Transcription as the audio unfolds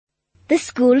the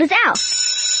school is out.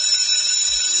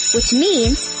 Which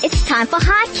means it's time for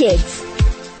Hi Kids.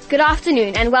 Good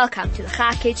afternoon and welcome to the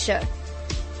Hi Kids show.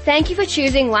 Thank you for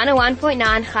choosing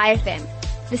 101.9 Hi FM.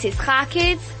 This is Hi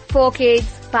Kids, for kids,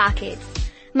 by kids.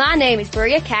 My name is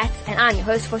Maria Katz and I'm your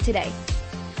host for today.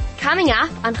 Coming up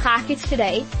on Hi Kids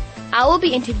today, I will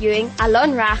be interviewing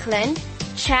Alon, Raichlin,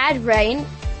 Chad Rain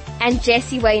and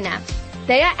Jesse Wainer.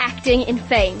 They are acting in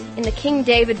Fame in the King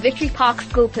David Victory Park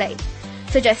school play.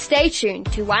 So just stay tuned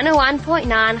to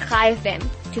 101.9 Hi FM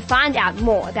to find out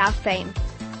more about Fame.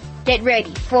 Get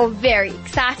ready for a very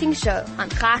exciting show on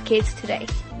Hi Kids today.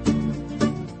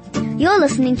 You're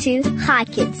listening to Hi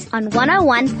Kids on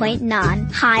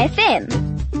 101.9 Hi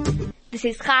FM. This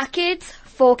is Hi Kids,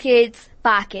 for kids,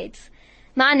 by kids.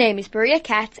 My name is Maria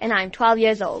Katz and I'm 12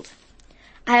 years old.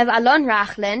 I have Alon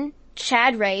Raichlin,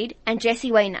 Chad Raid and Jesse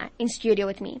Wainer in studio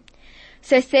with me.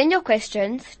 So send your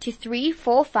questions to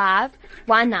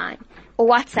 34519 or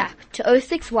WhatsApp to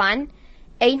 061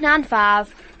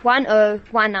 895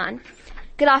 1019.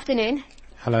 Good afternoon.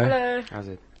 Hello. Hello. How's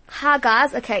it? Hi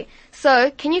guys. Okay.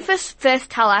 So can you first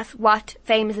tell us what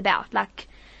Fame is about? Like,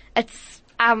 it's,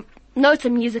 no, it's a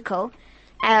musical,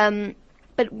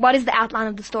 but what is the outline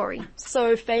of the story?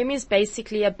 So Fame is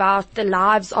basically about the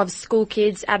lives of school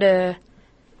kids at a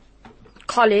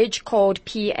college called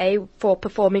PA for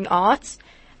Performing Arts.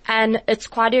 And it's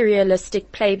quite a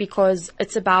realistic play because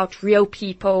it's about real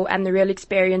people and the real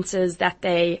experiences that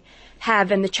they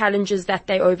have and the challenges that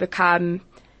they overcome,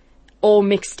 all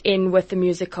mixed in with the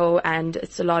musical, and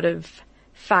it's a lot of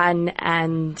fun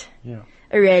and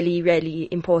a really, really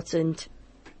important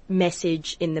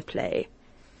message in the play.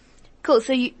 Cool.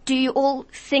 So do you all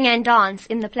sing and dance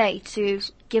in the play to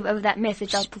give over that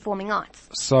message of performing arts?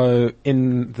 So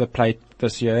in the play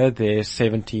this year, there's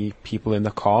 70 people in the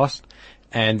cast,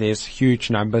 and there's huge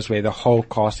numbers where the whole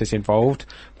cast is involved,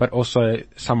 but also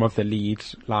some of the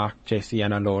leads, like Jesse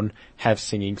and Alon, have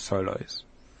singing solos.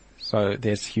 So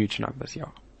there's huge numbers, yeah.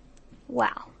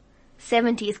 Wow.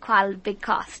 70 is quite a big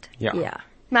cast. Yeah.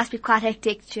 Must be quite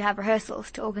hectic to have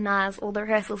rehearsals, to organize all the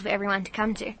rehearsals for everyone to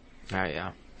come to.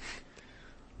 Yeah.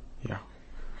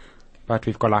 But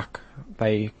we've got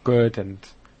they good and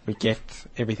we get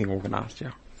everything organized,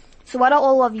 yeah. So what are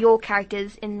all of your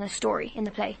characters in the story, in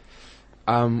the play?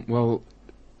 Well,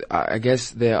 I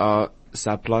guess there are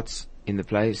subplots in the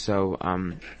play, so,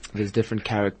 there's different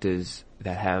characters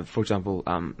that have, for example,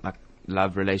 like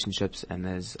love relationships, and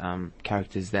there's,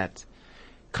 characters that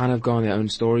kind of go on their own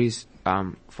stories,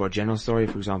 for a general story.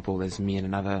 For example, there's me and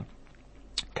another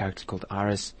character called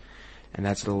Iris, and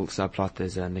that's a little subplot.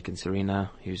 There's, Nick and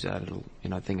Serena, who's a little,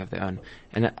 thing of their own.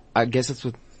 And I guess it's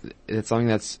something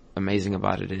that's amazing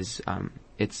about it is,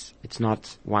 it's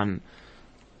not one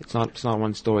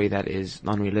story that is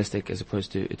non-realistic, as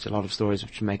opposed to, it's a lot of stories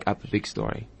which make up a big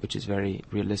story, which is very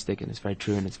realistic and it's very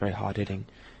true and it's very hard-hitting.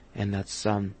 And that's,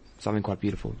 something quite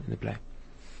beautiful in the play.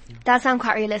 That sounds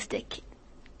quite realistic.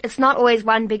 It's not always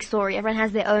one big story. Everyone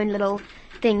has their own little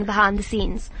thing behind the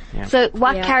scenes. Yeah. So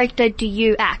what character do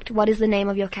you act? What is the name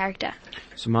of your character?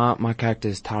 So my character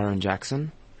is Tyrone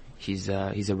Jackson. He's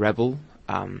a rebel,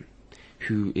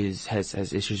 who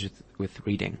has issues with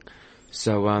reading.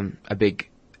 So, a big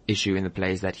issue in the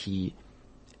play is that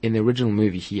in the original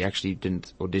movie, he actually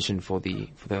didn't audition for the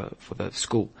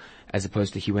school, as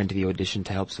opposed to he went to the audition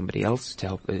to help somebody else, to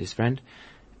help his friend.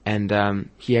 And,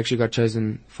 he actually got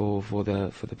chosen for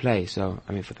the play. So,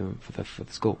 for the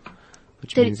school.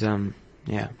 Which means,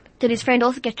 yeah. Did his friend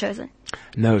also get chosen?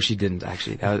 No, she didn't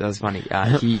actually. That was funny.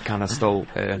 He kind of stole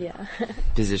her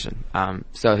position.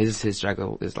 So his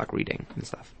struggle is like reading and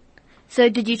stuff. So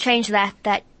did you change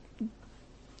that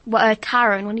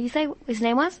Tyrone, what did you say his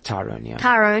name was? Tyrone, yeah.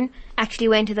 Tyrone actually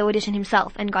went to the audition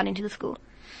himself and got into the school.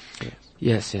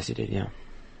 Yes, he did, yeah.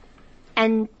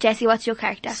 And Jessie, what's your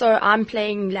character? So I'm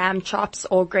playing Lamb Chops,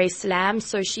 or Grace Lamb.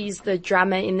 So she's the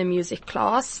drummer in the music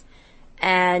class,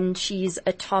 and she's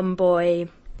a tomboy,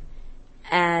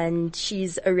 and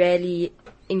she's a really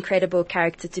incredible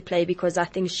character to play because I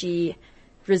think she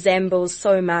resembles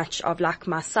so much of like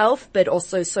myself, but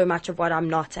also so much of what I'm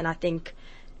not. And I think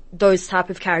those type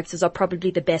of characters are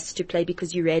probably the best to play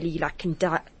because you really can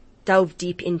delve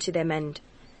deep into them and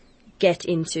get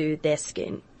into their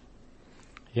skin.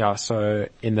 Yeah, so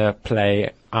in the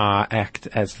play, I act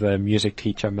as the music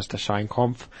teacher, Mr.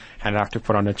 Scheinkampf, and I have to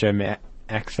put on a German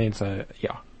accent, so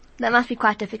yeah. That must be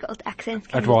quite difficult. Accents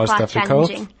can be quite difficult,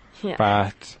 challenging. Yeah.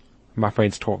 But my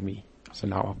friends taught me, so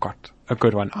now I've got a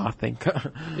good one, I think.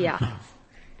 Yeah.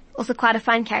 Also quite a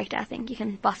fun character, I think. You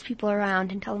can boss people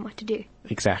around and tell them what to do.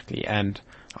 Exactly, and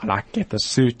I get the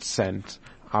suits, and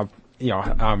I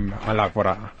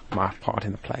love my part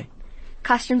in the play.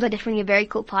 costumes are definitely a very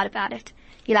cool part about it.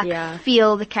 You Yeah.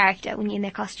 feel the character when you're in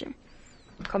their costume.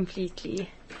 Completely.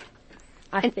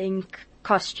 I think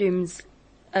costumes,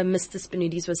 Mr.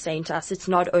 Spinoodis was saying to us, it's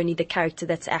not only the character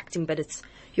that's acting, but it's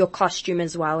your costume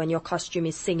as well, and your costume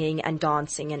is singing and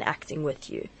dancing and acting with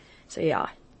you. So yeah.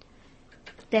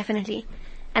 Definitely.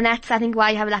 And that's, I think,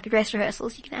 why you have like dress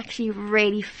rehearsals. You can actually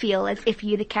really feel as if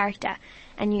you're the character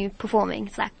and you're performing.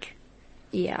 It's like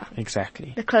Yeah.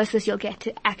 Exactly. the closest you'll get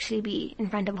to actually be in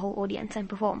front of a whole audience and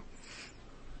perform.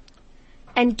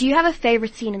 And do you have a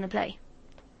favorite scene in the play?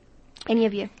 Any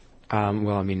of you?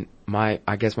 Well, I mean,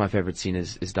 I guess my favorite scene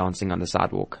is dancing on the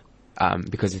sidewalk.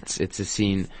 Because it's a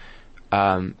scene,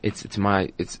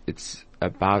 it's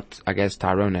about, I guess,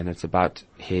 Tyrone, and it's about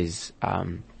his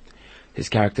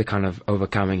character kind of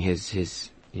overcoming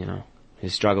his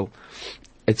struggle.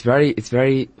 It's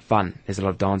very fun. There's a lot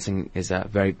of dancing. There's a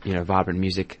very, vibrant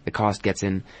music. The cast gets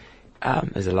in.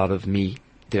 There's a lot of me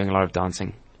doing a lot of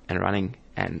dancing and running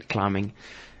and climbing.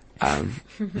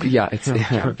 Yeah, it's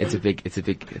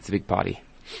a big party.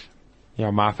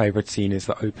 Yeah, my favorite scene is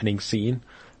the opening scene.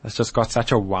 It's just got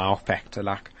such a wow factor.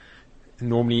 Like,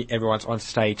 normally everyone's on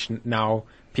stage. Now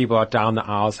people are down the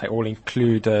aisles. They're all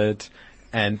included.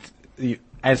 And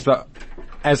as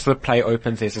the play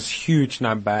opens, there's this huge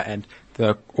number and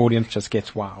the audience just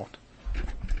gets wowed.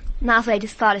 Now, so I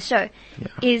just start a show.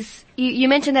 Yeah. You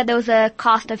mentioned that there was a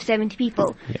cast of 70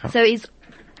 people. Yeah. So is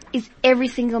every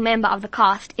single member of the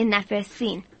cast in that first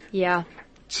scene? Yeah.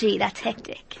 Gee, that's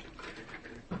hectic.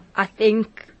 I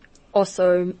think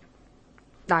also,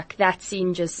 like, that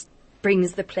scene just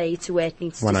brings the play to where it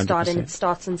needs to start, and 100%. it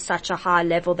starts on such a high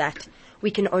level that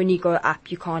we can only go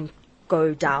up. You can't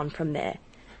go down from there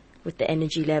with the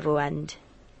energy level, and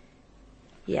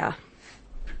yeah.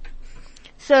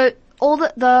 So all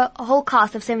the whole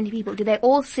cast of 70 people, do they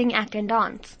all sing, act and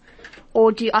dance?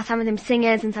 Or are some of them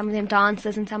singers and some of them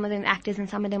dancers and some of them actors and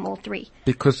some of them all three?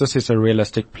 Because this is a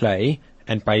realistic play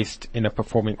and based in a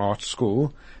performing arts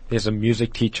school, there's a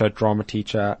music teacher, drama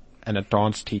teacher, and a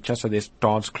dance teacher. So there's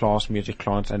dance class, music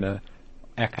class, and a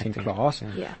acting class.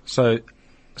 Yeah. So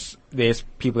there's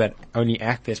people that only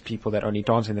act, there's people that only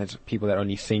dance, and there's people that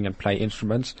only sing and play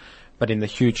instruments. But in the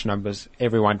huge numbers,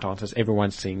 everyone dances,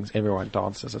 everyone sings, everyone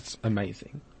dances. It's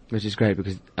amazing. Which is great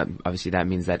because obviously that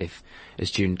means that if a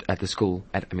student at the school,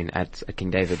 at King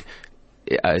David,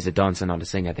 is a dancer, not a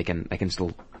singer, they can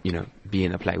still be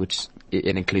in the play, which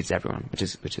it includes everyone, which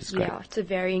is great. Yeah, it's a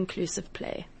very inclusive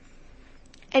play.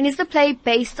 And is the play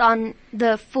based on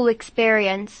the full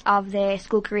experience of their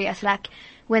school career? So like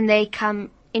when they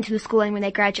come into the school and when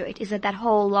they graduate, is it that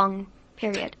whole long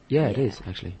period? Yeah, it is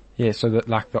actually. Yeah, so that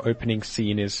like the opening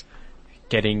scene is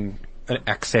getting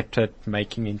accepted,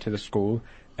 making into the school,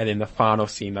 and then the final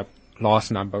scene, the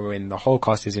last number when the whole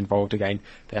cast is involved again,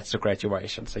 that's the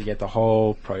graduation. So you get the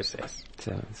whole process.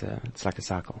 It's like a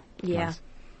cycle. Yeah. Nice.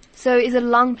 So is it a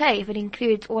long play if it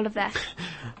includes all of that?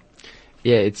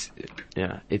 Yeah, it's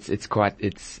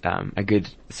a good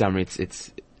summary.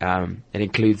 It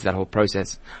includes that whole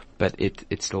process, but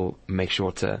it still makes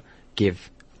sure to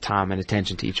give time and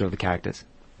attention to each of the characters.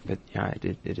 But yeah,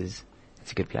 it's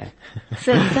a good play.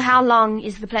 So how long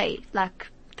is the play? Like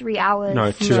 3 hours?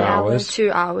 No, 2 hours.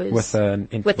 2 hours. With an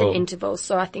interval.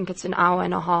 So I think it's an hour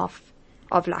and a half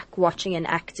of like watching and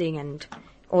acting and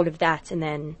all of that, and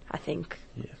then I think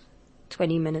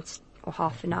 20 minutes or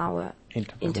half an hour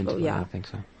interval. Yeah, I think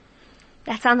so.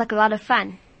 That sounds like a lot of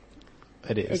fun.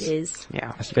 It is. It is.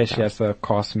 Yeah, Especially as the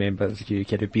cast members, you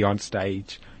get to be on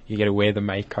stage, you get to wear the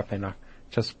makeup, and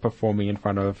just performing in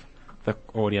front of the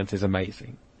audience is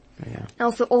amazing. Yeah.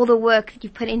 Also, all the work that you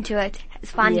put into it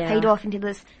has finally Yeah. paid off into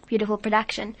this beautiful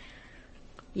production.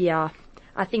 Yeah.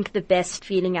 I think the best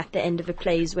feeling at the end of a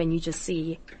play is when you just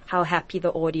see how happy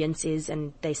the audience is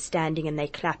and they're standing and they're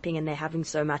clapping and they're having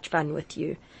so much fun with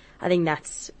you. I think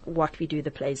that's what we do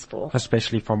the plays for.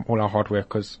 Especially from all our hard work,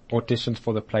 because auditions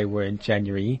for the play were in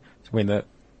January, when it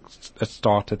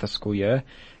started the school year,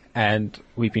 and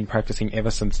we've been practicing ever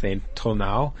since then till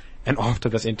now. And after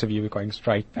this interview, we're going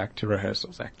straight back to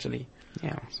rehearsals, actually.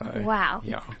 Yeah. So, Wow.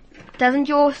 Yeah. Doesn't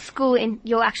your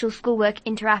your actual schoolwork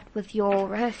interact with your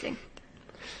rehearsing?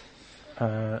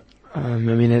 I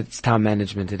mean, it's time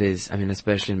management. It is. I mean,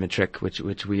 especially in matric, which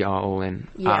we are all in.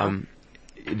 Yeah.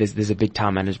 There's a big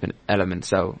time management element,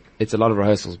 so it's a lot of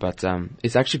rehearsals, but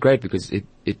it's actually great because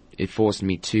it forced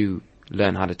me to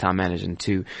learn how to time manage and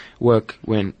to work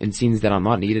in scenes that are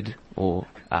not needed or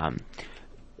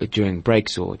during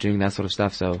breaks or during that sort of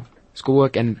stuff. So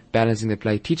schoolwork and balancing the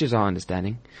play, teachers are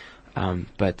understanding,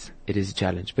 but it is a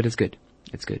challenge. But it's good.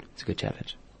 It's good. It's a good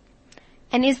challenge.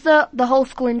 And is the whole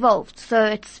school involved? So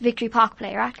it's Victory Park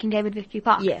play, right? King David Victory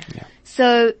Park. Yeah.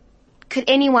 So could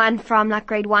anyone from like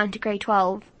grade 1 to grade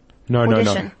 12 No.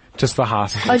 audition? Just the high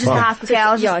school. Oh, just the high school.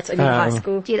 Yeah, Yeah, it's only high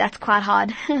school. Gee, that's quite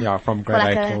hard. Yeah, from grade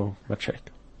like 8 a- till matric.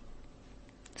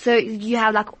 So you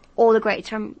have like all the grades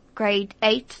from grade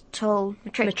 8 till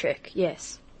Matric,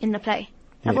 yes. in the play.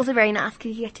 That's Yeah. also very nice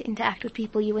because you get to interact with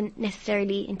people you wouldn't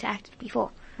necessarily interact with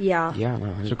before. Yeah. Yeah,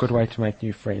 no, It's a good way to make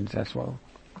new friends as well.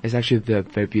 it's actually the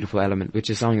very beautiful element, which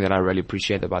is something that I really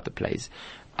appreciate about the plays.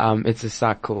 It's a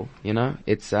cycle, you know.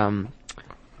 It's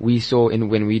we saw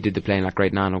when we did the play in like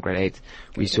grade 9 or grade 8,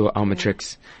 we saw our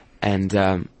matrics, and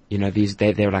you know,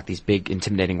 they were like these big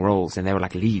intimidating roles, and they were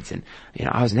like leads, and you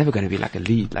know, I was never going to be like a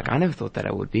lead. Like I never thought that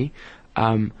I would be.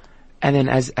 And then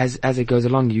as it goes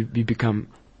along, you become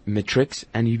matrics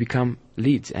and you become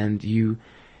leads, and you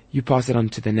pass it on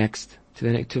to the next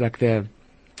to like the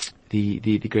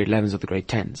grade 11s or the grade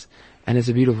 10s, and it's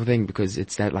a beautiful thing because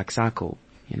it's that like cycle,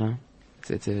 you know.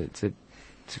 It's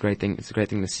a great thing. It's a great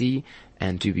thing to see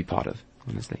and to be part of,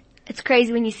 honestly. It's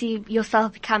crazy when you see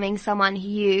yourself becoming someone who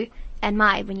you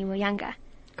admired when you were younger.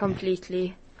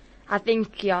 Completely. I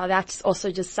think, yeah, that's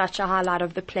also just such a highlight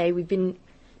of the play. We've been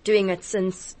doing it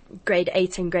since grade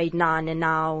 8 and grade 9, and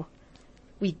now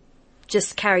we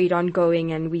just carried on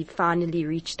going, and we finally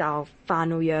reached our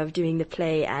final year of doing the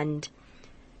play. And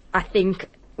I think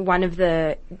one of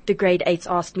the grade 8s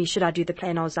asked me, should I do the play?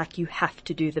 And I was like, you have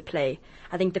to do the play.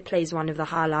 I think the play is one of the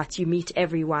highlights. You meet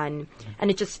everyone, and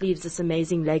it just leaves this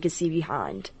amazing legacy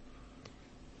behind.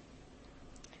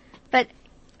 But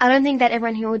I don't think that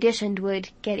everyone who auditioned would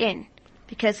get in,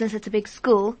 because since it's a big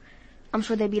school, I'm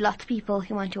sure there'd be lots of people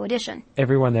who want to audition.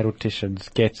 Everyone that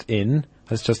auditions gets in.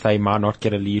 It's just they might not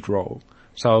get a lead role.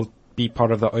 So I'll be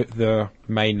part of the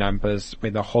main numbers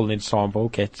where the whole ensemble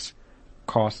gets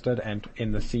casted and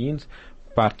in the scenes,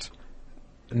 but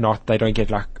they don't get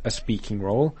like a speaking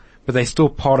role. But they're still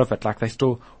part of it. Like they're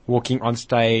still walking on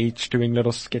stage, doing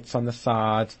little skits on the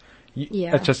sides.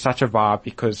 Yeah. It's just such a vibe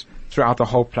because throughout the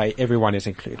whole play, everyone is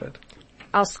included.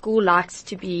 Our school likes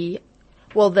to be,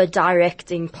 well, the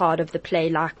directing part of the play,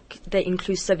 like the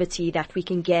inclusivity that we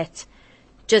can get,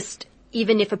 just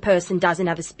even if a person doesn't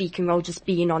have a speaking role, just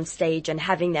being on stage and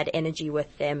having that energy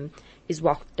with them is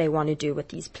what they want to do with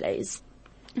these plays.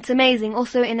 It's amazing.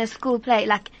 Also in a school play,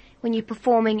 like when you're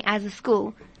performing as a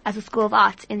school of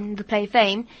arts in the play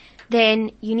Fame,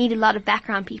 then you need a lot of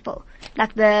background people.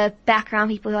 Like the background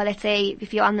people who are, let's say,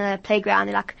 if you're on the playground,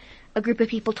 they're like a group of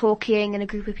people talking and a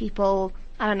group of people,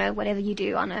 I don't know, whatever you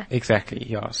do on a Exactly,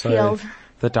 yeah. So field.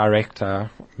 the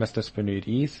director, Mr.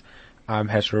 Spinoudis,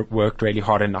 has worked really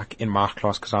hard in my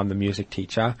class because I'm the music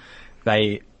teacher.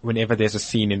 Whenever there's a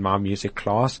scene in my music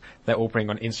class, they all bring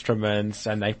on instruments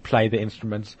and they play the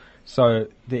instruments. So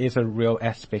there is a real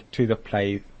aspect to the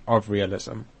play of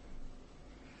realism.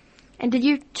 And did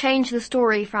you change the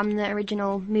story from the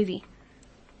original movie?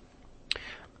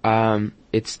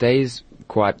 It stays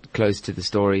quite close to the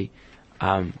story.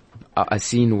 A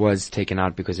scene was taken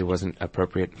out because it wasn't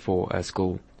appropriate for a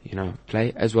school,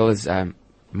 play, as well as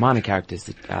minor characters,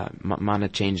 minor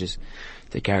changes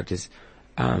to characters.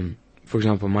 For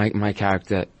example, my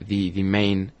character, the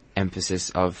main emphasis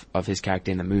of his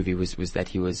character in the movie was that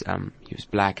he was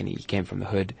black and he came from the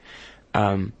hood.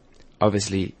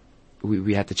 Obviously,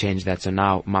 we had to change that. So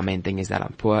now my main thing is that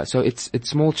I'm poor. So it's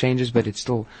small changes, but it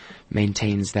still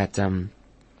maintains that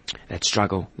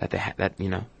struggle that they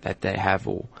have,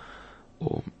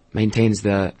 or maintains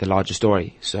the larger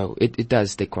story. So it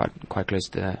does stay quite close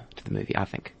to the movie, I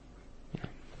think. Yeah.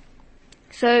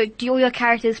 So do all your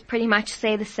characters pretty much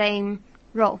say the same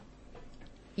role?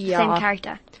 Yeah. Same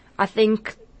character? I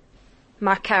think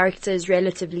my character is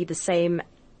relatively the same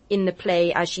in the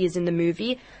play as she is in the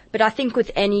movie. But I think with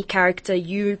any character,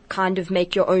 you kind of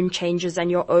make your own changes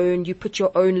and you put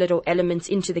your own little elements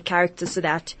into the character so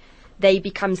that they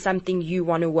become something you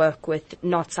want to work with,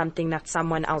 not something that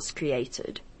someone else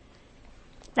created.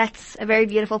 That's a very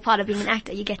beautiful part of being an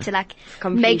actor. You get to make the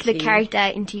Completely. character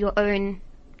into your own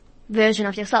version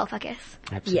of yourself, I guess.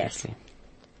 Absolutely. Yes.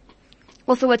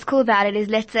 Also, what's cool about it is,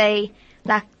 let's say,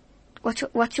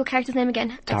 what's your character's name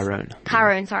again?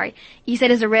 Tyrone, sorry. You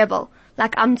said as a rebel.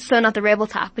 I'm so not the rebel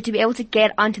type, but to be able to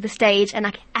get onto the stage and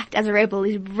act as a rebel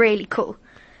is really cool.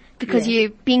 Because Yeah. you're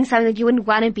being something that you wouldn't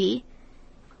want to be,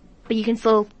 but you can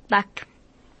still,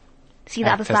 see the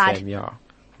Act other as side. them, yeah.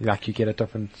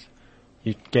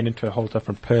 You get into a whole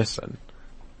different person,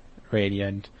 really,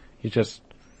 and you just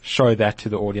show that to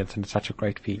the audience, and it's such a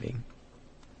great feeling.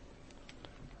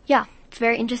 Yeah, it's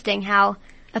very interesting how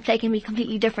a play can be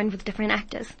completely different with different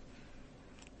actors.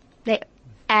 They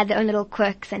add their own little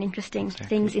quirks and interesting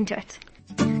things into it.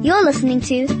 You're listening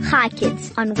to Hi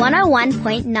Kids on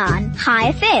 101.9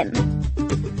 Hi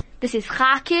FM. This is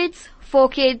Hi Kids, For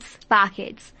Kids, Bar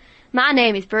Kids. My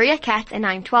name is Maria Katz and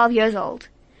I'm 12 years old.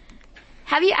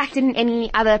 Have you acted in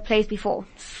any other plays before?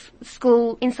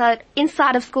 School, inside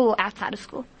of school or outside of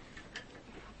school?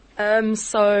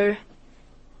 So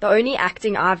the only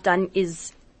acting I've done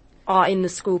are in the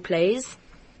school plays.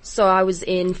 So I was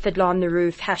in Fiddler on the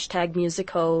Roof,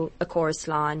 #musical, A Chorus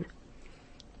Line,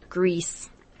 Grease,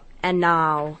 and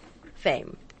now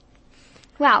Fame.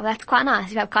 Wow, that's quite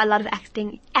nice. You have quite a lot of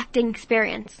acting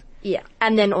experience. Yeah,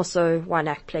 and then also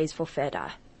one-act plays for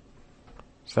FEDA.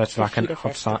 So that's like Feeder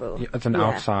Festival. it's an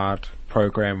outside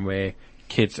program where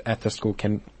kids at the school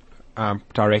can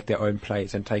direct their own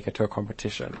plays and take it to a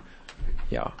competition.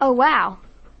 Yeah. Oh wow,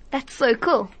 that's so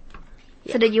cool.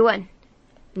 So did you win?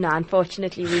 No,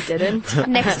 unfortunately we didn't.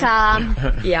 Next time.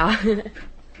 Yeah.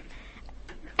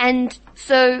 And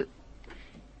so,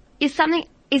 is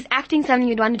acting something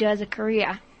you'd want to do as a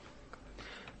career?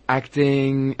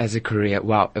 Acting as a career.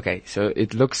 Wow. Okay. So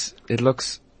it looks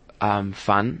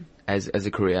fun as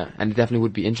a career, and it definitely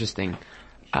would be interesting.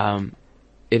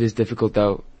 It is difficult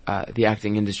though. The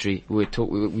acting industry.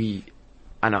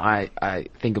 I know I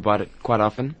think about it quite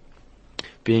often.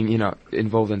 Being,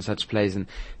 involved in such plays and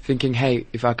thinking, hey,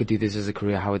 if I could do this as a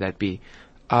career, how would that be?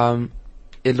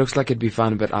 It looks like it'd be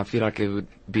fun, but I feel like it would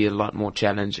be a lot more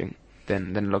challenging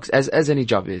than it looks, as any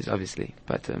job is, obviously.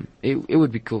 But it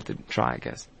would be cool to try, I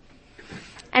guess.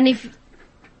 And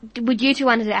would you two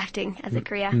want to do acting as a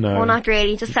career? No. Or not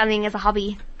really, just something as a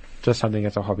hobby? Just something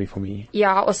as a hobby for me.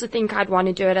 Yeah, I also think I'd want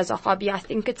to do it as a hobby. I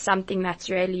think it's something that's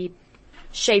really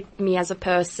shaped me as a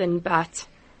person, but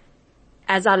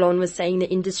as Alon was saying, the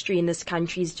industry in this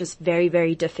country is just very,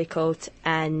 very difficult,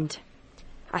 and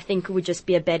I think it would just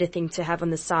be a better thing to have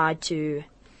on the side to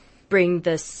bring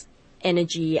this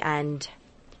energy and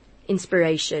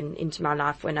inspiration into my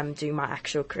life when I'm doing my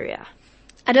actual career.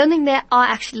 I don't think there are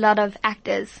actually a lot of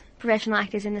professional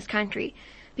actors in this country,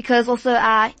 because also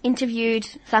I interviewed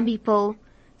some people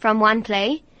from one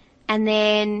play, and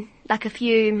then like a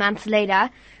few months later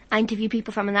I interviewed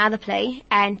people from another play,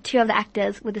 and two of the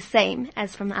actors were the same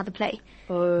as from the other play.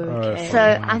 Okay.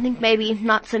 So I think maybe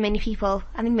not so many people.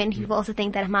 I think many people also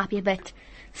think that it might be a bit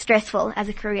stressful as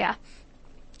a career.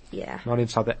 Yeah. Not in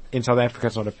South Africa,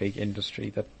 it's not a big industry,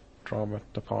 the drama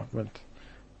department,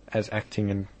 as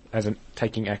acting and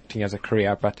taking acting as a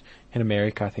career. But in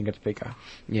America, I think it's bigger.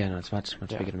 Yeah, no, it's much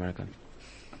bigger in America.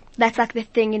 That's like the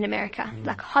thing in America,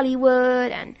 like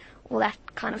Hollywood and all that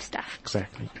kind of stuff.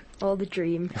 Exactly. All the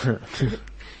dream.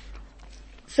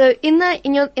 So in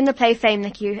the play Fame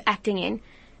that you're acting in,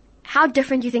 how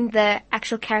different do you think the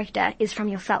actual character is from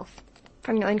yourself,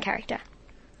 from your own character?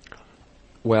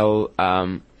 Well,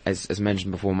 as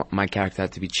mentioned before, my character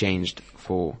had to be changed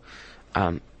for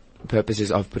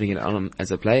purposes of putting it on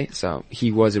as a play. So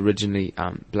he was originally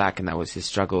black, and that was his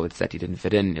struggle. It's that he didn't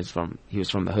fit in. He was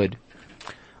from the hood.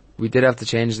 We did have to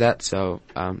change that, so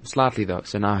slightly though.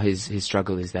 So now his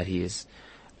struggle is that he is,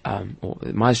 or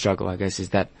my struggle, I guess, is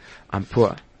that I'm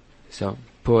poor. So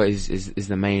poor is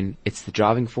the main. It's the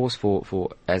driving force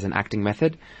for as an acting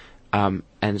method. And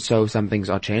so some things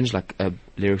are changed, like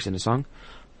lyrics in a song.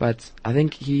 But I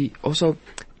think he also,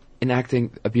 in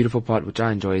acting, a beautiful part which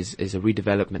I enjoy is a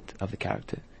redevelopment of the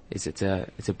character. It's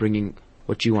a bringing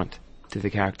what you want to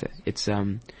the character. It's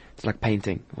like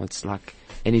painting, or it's like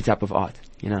any type of art,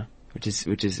 which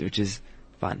is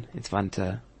fun. It's fun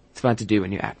to do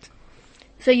when you act.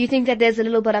 So you think that there's a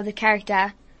little bit of the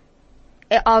character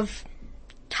of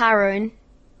Tyrone.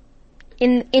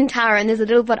 In Tyrone, there's a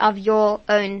little bit of your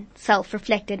own self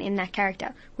reflected in that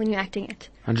character when you're acting it.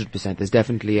 100%. There's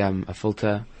definitely a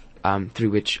filter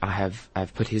through which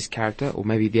I've put his character, or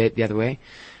maybe the other way,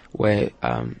 where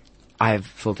I have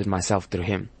filtered myself through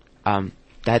him.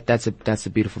 That's a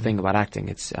beautiful thing about acting.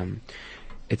 It's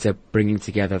a bringing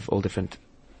together of all different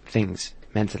things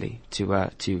mentally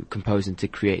to compose and to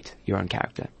create your own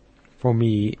character. For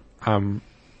me,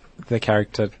 my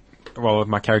character's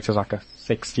like a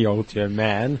 60-year-old young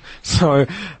man, so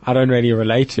I don't really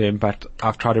relate to him, but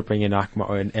I've tried to bring in like my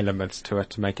own elements to it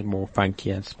to make it more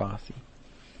funky and spicy.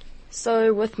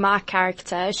 So with my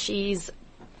character, she's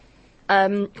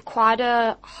quite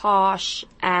a harsh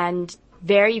and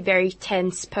very, very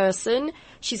tense person.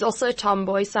 She's also a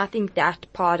tomboy, so I think that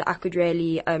part I could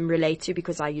really relate to,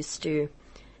 because I used to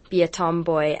be a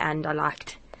tomboy and I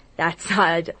liked that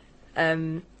side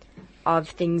of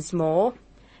things more.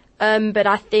 But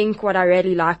I think what I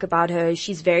really like about her is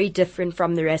she's very different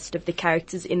from the rest of the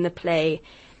characters in the play,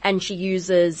 and she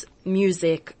uses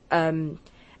music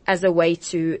as a way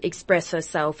to express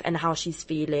herself and how she's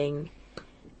feeling.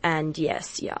 And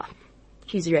yes, yeah,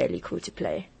 he's really cool to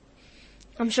play.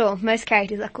 I'm sure most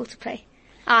characters are cool to play.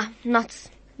 Let's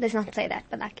not say that,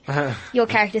 but like, your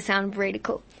characters sound really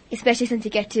cool. Especially since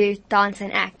you get to dance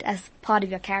and act as part of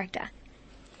your character.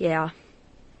 Yeah.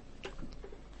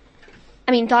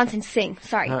 I mean, dance and sing,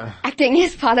 sorry. Acting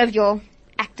is part of your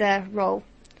actor role.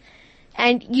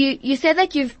 And you said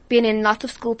that you've been in lots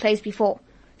of school plays before.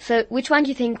 So which one do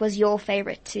you think was your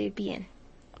favorite to be in?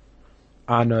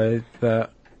 I know the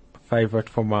favorite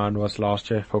for mine was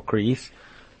last year for Greece.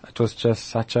 It was just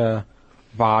such a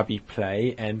vibey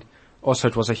play, and also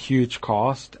it was a huge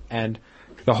cast, and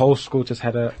the whole school just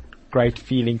had a great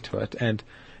feeling to it. And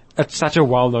it's such a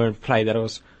well-known play that it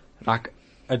was like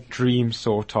a dream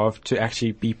sort of to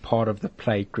actually be part of the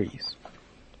play Greece.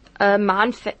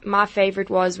 My favorite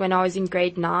was when I was in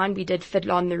grade 9, we did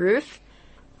Fiddler on the Roof.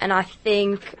 And I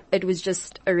think it was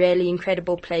just a really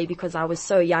incredible play because I was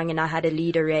so young and I had a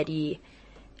lead already.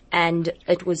 And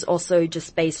it was also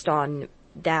just based on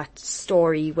that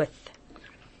story with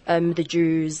the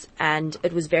Jews, and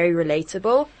it was very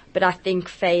relatable. But I think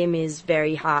Fame is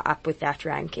very high up with that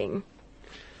ranking.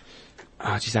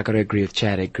 Oh, geez, I gotta agree with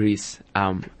Chad at Greece,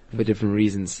 for different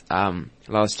reasons.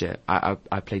 Last year,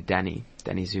 I played Danny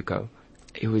Zuko.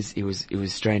 It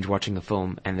was strange watching the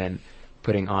film and then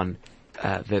putting on,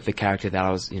 the character that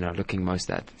I was, looking most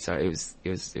at. So it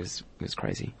was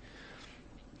crazy.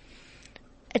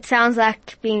 It sounds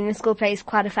like being in a school play is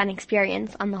quite a fun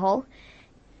experience on the whole.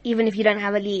 Even if you don't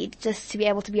have a lead, just to be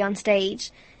able to be on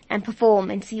stage and perform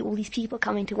and see all these people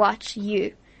coming to watch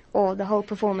you or the whole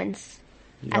performance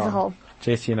as a whole.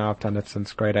 Jesse and I have done it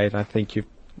since grade 8. I think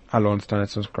Alon's done it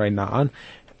since grade 9.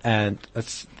 And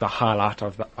it's the highlight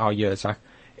of our years. Like,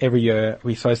 every year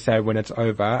we're so sad when it's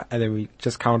over, and then we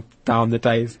just count down the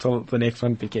days till the next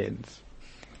one begins.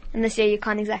 And this year you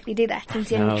can't exactly do that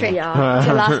since you're in trip. It's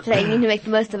your last play. You need to make the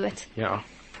most of it. Yeah.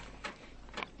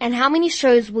 And how many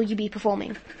shows will you be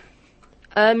performing?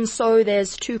 So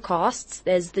there's 2 casts.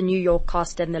 There's the New York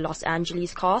cast and the Los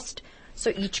Angeles cast.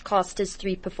 So each cast has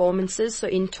 3 performances. So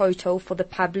in total for the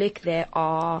public there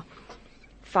are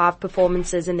 5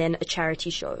 performances and then a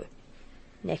charity show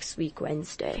next week,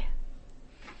 Wednesday.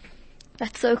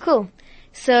 That's so cool.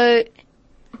 So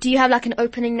do you have like an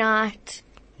opening night?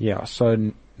 Yeah,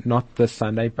 so not this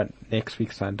Sunday, but next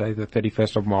week Sunday, the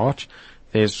 31st of March,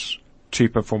 there's 2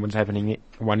 performances happening,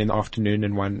 one in the afternoon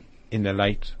and one in the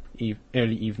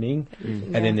early evening.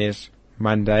 Mm-hmm. And then there's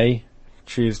Monday,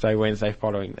 Tuesday, Wednesday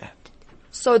following that.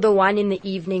 So the one in the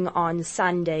evening on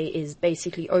Sunday is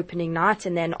basically opening night,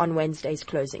 and then on Wednesday's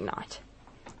closing night.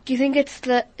 Do you think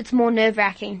it's more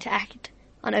nerve-wracking to act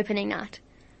on opening night?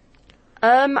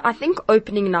 I think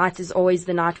opening night is always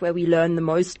the night where we learn the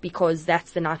most, because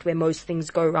that's the night where most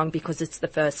things go wrong, because it's the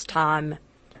first time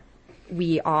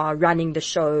we are running the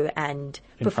show and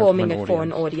performing it for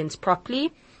an audience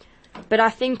properly. But I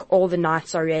think all the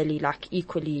nights are really like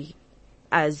equally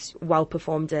as well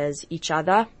performed as each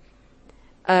other.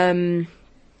 But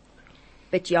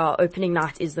yeah, opening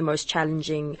night is the most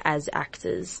challenging as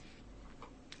actors.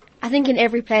 I think in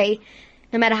every play,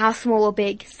 no matter how small or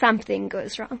big, something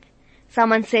goes wrong.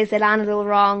 Someone says their line a little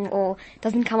wrong or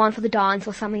doesn't come on for the dance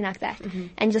or something like that. Mm-hmm.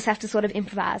 And you just have to sort of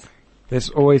improvise. There's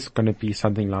always going to be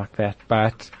something like that,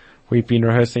 but we've been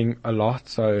rehearsing a lot,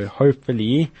 so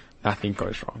hopefully nothing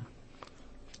goes wrong.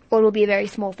 Or it will be a very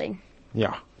small thing.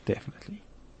 Yeah, definitely.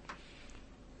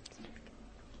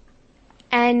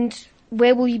 And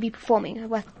where will you be performing?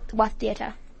 What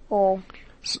theatre? Or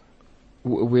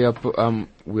we are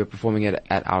performing at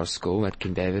our school at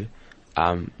King David,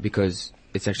 because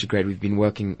it's actually great. We've been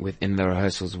working in the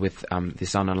rehearsals with the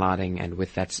sound and lighting and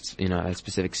with that a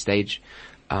specific stage.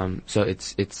 So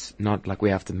it's not like we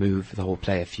have to move the whole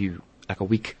play a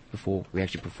week before we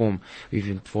actually perform. We've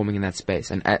been performing in that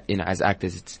space, and as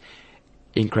actors, it's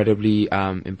incredibly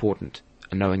important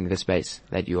knowing the space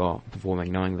that you are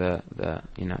performing, knowing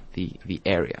the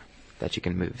area that you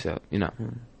can move. So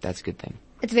that's a good thing.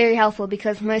 It's very helpful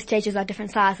because most stages are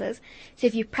different sizes. So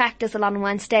if you practice a lot on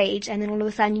one stage and then all of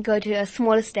a sudden you go to a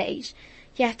smaller stage,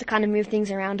 you have to kind of move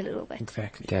things around a little bit.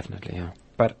 Exactly. Definitely, yeah.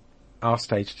 But our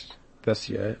stage this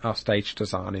year, our stage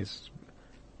design is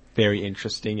very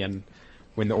interesting, and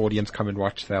when the audience come and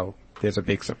watch, there's a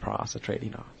big surprise. It's really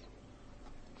nice.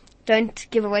 Don't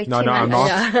give away too much. No, I'm not.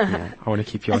 Yeah. I want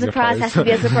to keep you on your toes. A surprise has to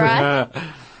be a surprise.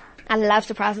 I love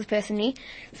surprises personally.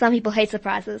 Some people hate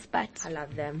surprises, but I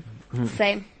love them.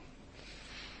 Same.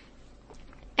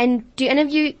 And do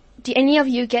any of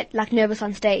you get like nervous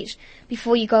on stage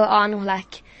before you go on, or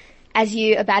like as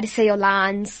you about to say your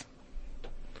lines?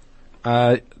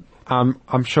 I'm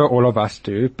sure all of us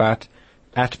do, but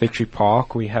at Victory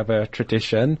Park, we have a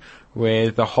tradition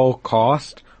where the whole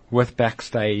cast with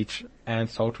backstage and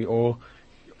Salt, we all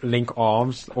link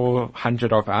arms, all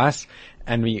 100 of us,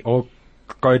 and we all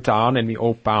go down and we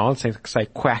all bounce and say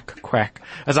quack, quack.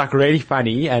 It's like really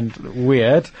funny and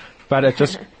weird, but it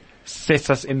just sets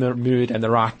us in the mood and the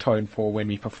right tone for when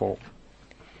we perform.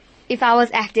 If I was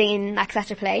acting in like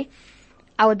such a play,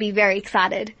 I would be very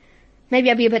excited.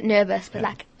 Maybe I'd be a bit nervous, but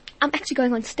like, I'm actually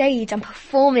going on stage, I'm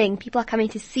performing, people are coming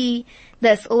to see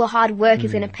this, all the hard work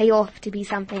is going to pay off to be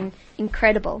something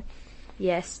incredible.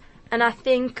 Yes. And I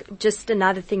think just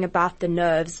another thing about the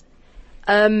nerves,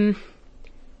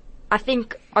 I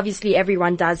think obviously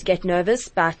everyone does get nervous,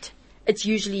 but it's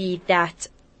usually that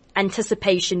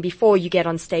anticipation before you get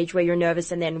on stage where you're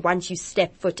nervous, and then once you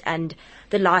step foot and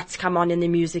the lights come on and the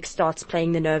music starts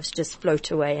playing, the nerves just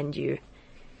float away and you're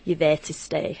there to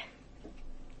stay.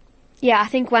 Yeah, I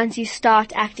think once you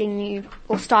start acting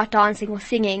or start dancing or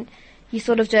singing, you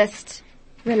sort of just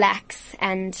relax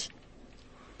and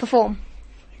perform.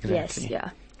 Exactly. Yes, yeah.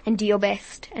 And do your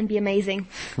best and be amazing.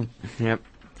 Yep.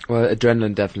 Well,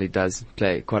 adrenaline definitely does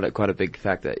play quite a big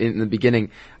factor. In the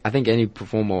beginning, I think any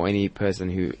performer or any person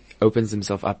who opens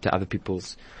himself up to other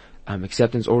people's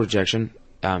acceptance or rejection,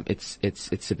 it's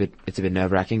a bit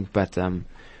nerve-wracking. But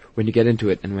when you get into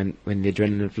it and when the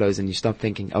adrenaline flows and you stop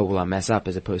thinking, oh, well, I mess up,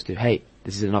 as opposed to, hey,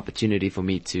 this is an opportunity for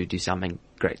me to do something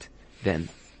great, then,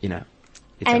 it's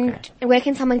and okay. where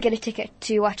can someone get a ticket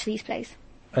to watch these plays?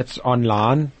 It's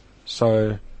online,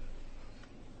 so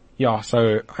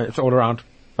it's all around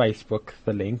Facebook,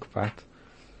 the link, but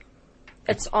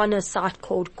It's on a site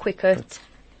called Quicket,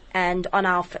 and on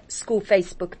our school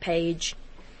Facebook page,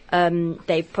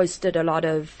 they've posted a lot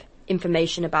of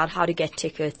information about how to get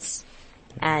tickets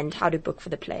and how to book for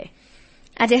the play.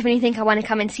 I definitely think I want to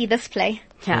come and see this play.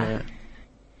 Yeah.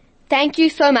 Thank you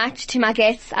so much to my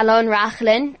guests, Alon,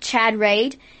 Raichlin, Chad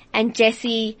Raid, and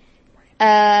Jesse,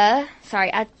 I'm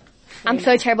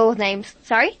so terrible with names.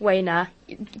 Sorry? Wainer.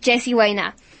 Jesse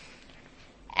Wainer.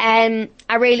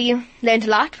 I really learned a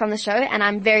lot from the show, and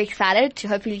I'm very excited to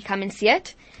hopefully come and see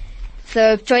it.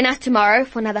 So join us tomorrow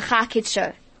for another Chai Kids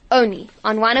show, only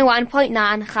on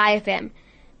 101.9 Chai FM.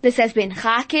 This has been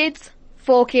Chai Kids,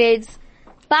 for kids,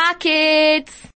 by kids.